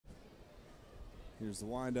Here's the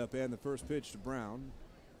windup and the first pitch to Brown.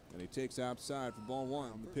 And he takes outside for ball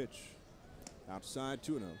one on the pitch. Outside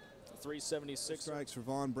 2-0. 376. Strikes for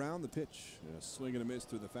Vaughn Brown. The pitch. And a swing and a miss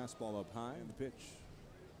through the fastball up high. And the pitch.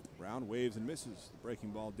 Brown waves and misses. The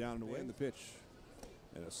breaking ball down and away. And the pitch.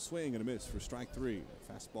 And a swing and a miss for strike three.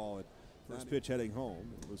 Fastball at first pitch heading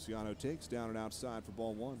home. Luciano takes down and outside for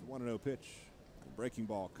ball one. 1-0 pitch. The breaking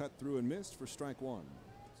ball cut through and missed for strike one.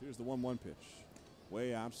 So here's the 1-1 pitch.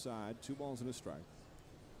 Way outside. 2 balls and a strike.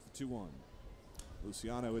 2-1.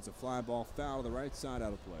 Luciano hits a fly ball foul to the right side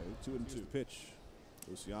out of play. 2-2 pitch.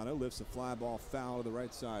 Luciano lifts a fly ball foul to the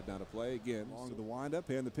right side now to play again. Long to the windup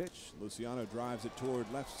and the pitch. Luciano drives it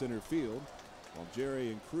toward left center field. While Jerry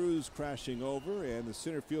and Cruz crashing over, and the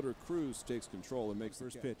center fielder Cruz takes control and makes the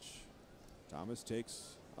first pitch. Thomas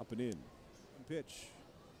takes up and in. Pitch.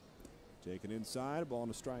 Taken inside, a ball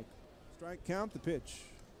and a strike. Strike count, the pitch.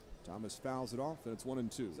 Thomas fouls it off, and it's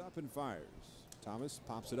 1-2. He's up and fires. Thomas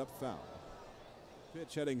pops it up foul.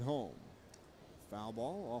 Pitch heading home. Foul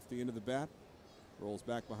ball off the end of the bat. Rolls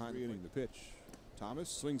back behind the inning. The pitch. Thomas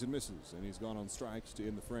swings and misses, and he's gone on strikes to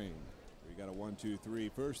end the frame. We got a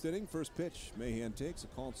 1-2-3 first inning. First pitch. Mahan takes a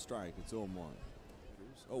called strike. It's 0-1.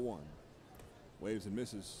 0-1. Waves and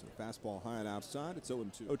misses. A fastball high and outside. It's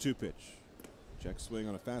 0-2. 0-2 pitch. Check swing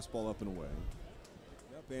on a fastball up and away.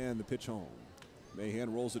 Up and the pitch home.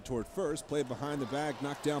 Mahan rolls it toward first. Played behind the bag.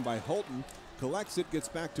 Knocked down by Holton. Collects it. Gets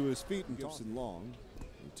back to his feet and Gipson-Long.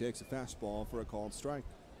 He takes a fastball for a called strike.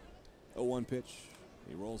 0-1 pitch.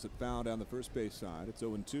 He rolls it foul down the first base side. It's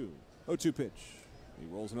 0-2. 0-2 pitch. He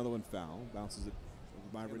rolls another one foul. Bounces it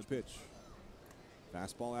over by the pitch.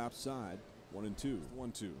 Fastball outside. 1-2.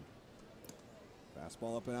 1-2.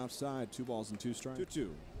 Fastball up and outside. 2 balls and 2 strikes. 2-2.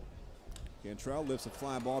 Cantrell lifts a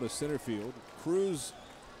fly ball to center field. Cruz,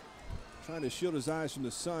 trying to shield his eyes from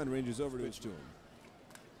the sun, ranges over to pitch to him.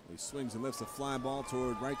 He swings and lifts a fly ball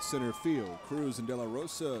toward right center field. Cruz and De La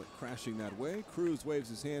Rosa crashing that way. Cruz waves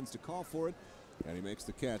his hands to call for it, and he makes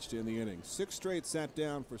the catch to end the inning. 6 straight sat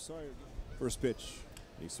down for Sawyer. First pitch.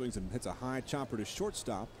 He swings and hits a high chopper to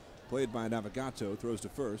shortstop. Played by Navigato, throws to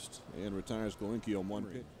first, and retires Golinki on 1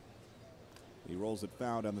 pitch. He rolls it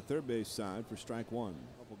foul down the third base side for strike 1.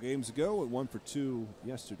 A couple games ago, at 1 for 2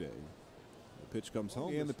 yesterday. The pitch comes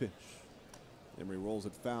home, and the pitch. Emery rolls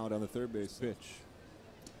it foul down the third base pitch.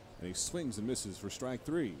 And he swings and misses for strike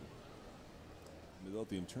 3.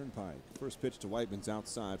 Midlothian Turnpike. First pitch to Whiteman's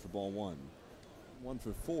outside for ball 1. 1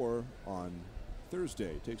 for 4 on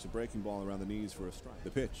Thursday. Takes a breaking ball around the knees for a strike.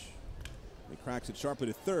 The pitch. He cracks it sharply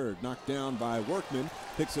to third. Knocked down by Workman.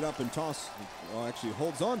 Picks it up and actually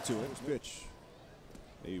holds on to it. First pitch.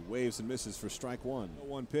 He waves and misses for strike 1.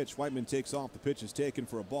 0-1 pitch. Whiteman takes off. The pitch is taken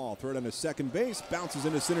for a ball. Throw it on to second base. Bounces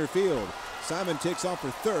into center field. Simon takes off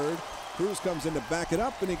for third. Cruz comes in to back it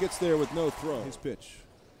up, and he gets there with no throw. His pitch.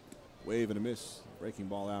 Wave and a miss. Breaking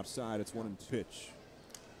ball outside. It's 1-2 pitch.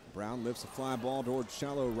 Brown lifts a fly ball towards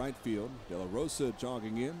shallow right field. De La Rosa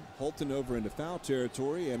jogging in. Holton over into foul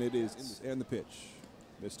territory, and it is in the pitch.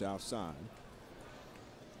 Missed outside.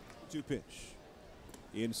 2 pitch.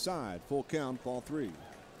 Inside. Full count. Ball 3.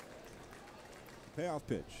 Payoff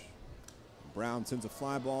pitch. Brown sends a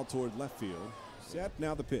fly ball toward left field. Set.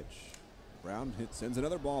 Now the pitch. Brown sends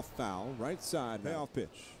another ball foul. Right side. Payoff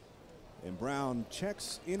pitch. And Brown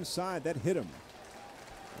checks inside. That hit him.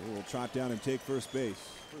 He will trot down and take first base.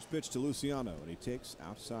 First pitch to Luciano, and he takes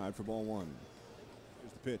outside for ball 1.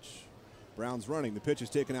 Here's the pitch. Brown's running. The pitch is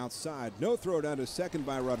taken outside. No throw down to second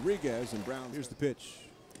by Rodriguez, and Brown. Here's the pitch.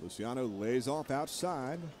 Luciano lays off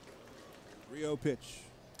outside. 3-0 pitch.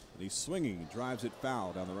 And he's swinging. He drives it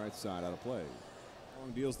foul down the right side out of play.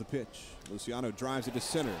 Long deals the pitch. Luciano drives it to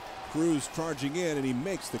center. Cruz charging in, and he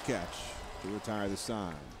makes the catch to retire the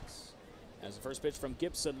sign. As the first pitch from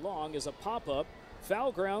Gipson-Long is a pop-up.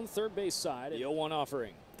 Foul ground, third base side. The 0-1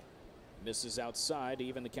 offering. Misses outside to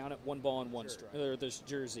even the count at 1 ball and 1 strike. This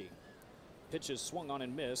jersey. Pitch is swung on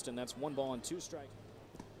and missed, and that's 1 ball and 2 strike.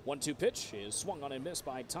 1-2 pitch is swung on and missed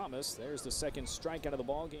by Thomas. There's the second strike out of the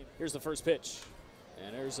ball game. Here's the first pitch.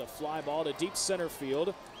 And there's a fly ball to deep center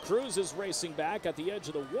field. Cruz is racing back at the edge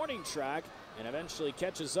of the warning track and eventually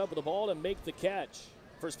catches up with the ball to make the catch.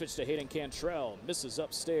 First pitch to Hayden Cantrell. Misses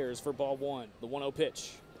upstairs for ball 1. The 1-0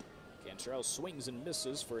 pitch. Cantrell swings and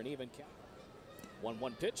misses for an even count.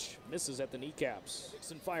 1-1 pitch. Misses at the kneecaps.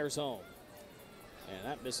 Gipson fires home. And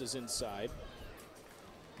that misses inside.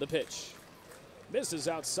 The pitch. Misses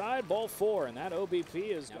outside. Ball 4. And that OBP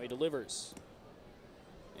is now he delivers.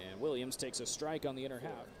 And Williams takes a strike on the inner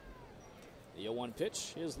half. The 0-1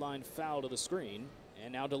 pitch is lined foul to the screen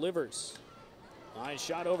and now delivers. Line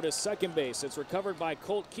shot over to second base. It's recovered by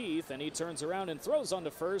Colt Keith, and he turns around and throws on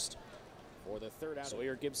to first for the third out.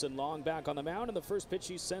 Sawyer Gipson-Long back on the mound, and the first pitch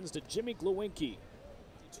he sends to Jimmy Glowinky.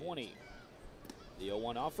 20. The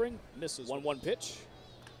 0-1 offering misses. 1-1 pitch.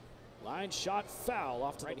 Line shot foul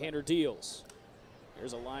off to right-hander deals.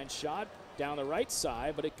 Here's a line shot down the right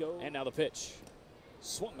side, but it goes. And now the pitch.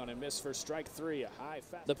 Swung on and missed for strike 3. A high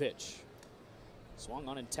foul. The pitch. Swung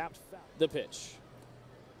on and tapped foul. The pitch.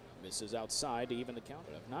 Misses outside to even the count.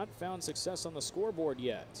 But have not found success on the scoreboard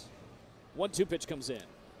yet. 1-2 pitch comes in.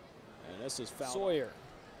 And this is foul. Sawyer.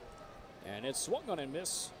 And it's swung on and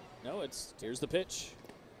missed. No, here's the pitch.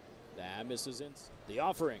 That misses in. The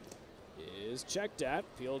offering is checked at.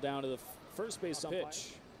 Peeled down to the first base on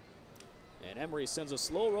pitch. And Emery sends a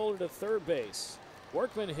slow roller to third base.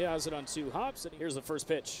 Workman has it on 2 hops. And here's the first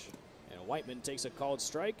pitch. And Whiteman takes a called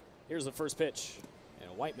strike. Here's the first pitch.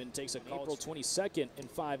 And Whiteman takes a called April 22nd in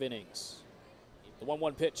 5 innings. The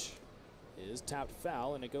 1-1 pitch is tapped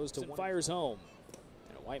foul, and it goes to fires home.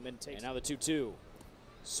 And Whiteman takes. And now the 2-2.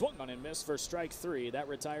 Swung on and missed for strike 3. That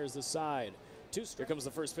retires the side. Here comes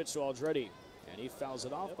the first pitch to Aldretti. And he fouls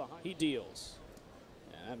it off behind. He deals.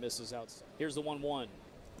 And that misses outside. Here's the 1-1. A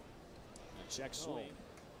check swing.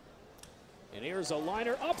 And here's a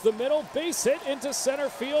liner up the middle. Base hit into center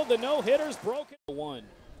field. The no-hitter's broken. 1.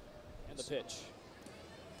 And the pitch.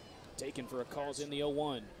 Taken for a call's in the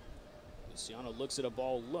 0-1. Luciano looks at a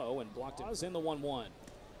ball low and blocked it. In the 1-1.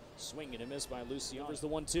 Swing and a miss by Luciano. Here's the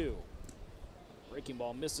 1-2. Breaking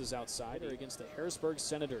ball misses outside against the Harrisburg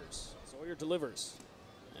Senators. Sawyer delivers.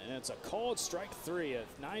 And it's a called strike 3 at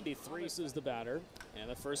 93. This is the batter. And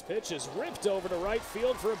the first pitch is ripped over to right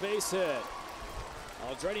field for a base hit.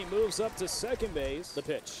 Aldretti moves up to second base. The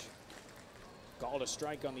pitch. Called a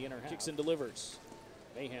strike on the inner half. Kicks and delivers.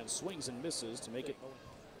 Mahan swings and misses to make it.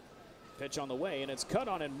 Pitch on the way, and it's cut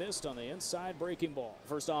on and missed on the inside breaking ball.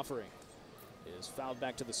 First offering is fouled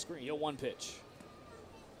back to the screen. 0-1 pitch.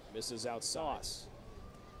 Misses outside.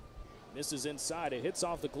 Misses inside. It hits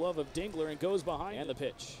off the glove of Dingler and goes behind. And the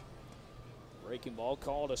pitch. Breaking ball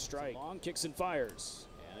called a strike. Long kicks and fires.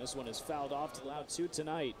 And this one is fouled off to allow 2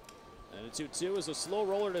 tonight. And the 2-2 is a slow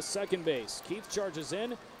roller to second base. Keith charges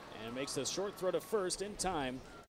in and makes the short throw to first in time.